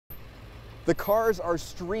The cars are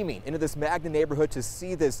streaming into this Magna neighborhood to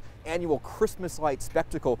see this annual Christmas light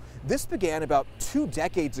spectacle. This began about 2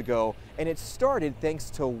 decades ago, and it started thanks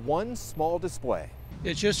to one small display.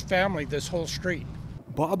 It's just family, this whole street.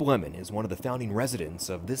 Bob Lemon is one of the founding residents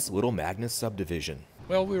of this little Magna subdivision.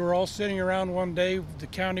 Well, we were all sitting around one day. The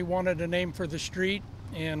county wanted a name for the street,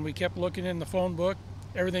 and we kept looking in the phone book.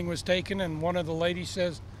 Everything was taken, and one of the ladies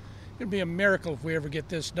says, "It'd be a miracle if we ever get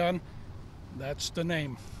this done." That's the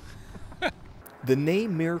name. The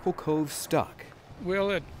name Miracle Cove stuck. Well,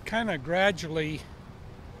 it kind of gradually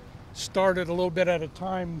started a little bit at a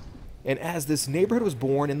time. And as this neighborhood was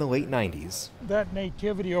born in the late 90s, That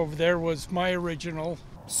nativity over there was my original.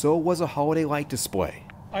 so was a holiday light display.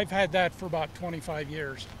 I've had that for about 25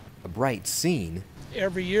 years. A bright scene,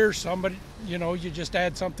 Every year somebody, you just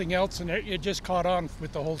add something else, and it just caught on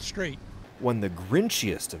with the whole street. one the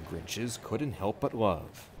Grinchiest of Grinches couldn't help but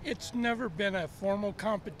love. It's never been a formal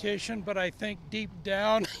competition, but I think deep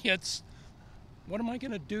down it's, what am I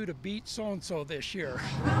going to do to beat so-and-so this year?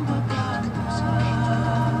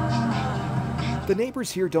 The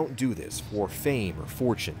neighbors here don't do this for fame or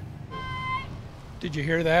fortune. Did you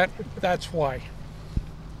hear that? That's why.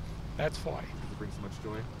 That's why. It brings so much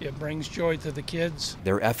joy. It brings joy to the kids.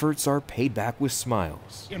 Their efforts are paid back with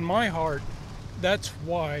smiles. In my heart, that's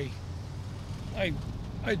why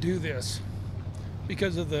I do this,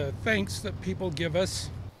 because of the thanks that people give us.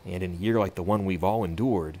 And in a year like the one we've all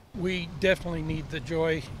endured, We definitely need the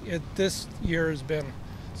joy. This year has been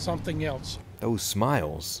something else. those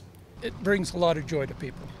smiles It brings a lot of joy to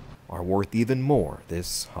people. are worth even more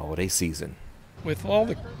this holiday season. With all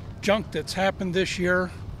the junk that's happened this year,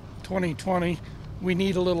 2020, we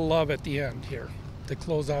need a little love at the end here to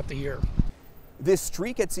close out the year. This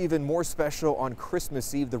street gets even more special on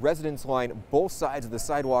Christmas Eve. The residents line both sides of the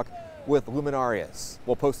sidewalk with luminarias.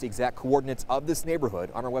 We'll post the exact coordinates of this neighborhood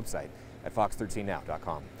on our website at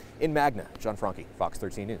fox13now.com. In Magna, John Franke, Fox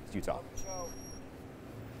 13 News, Utah.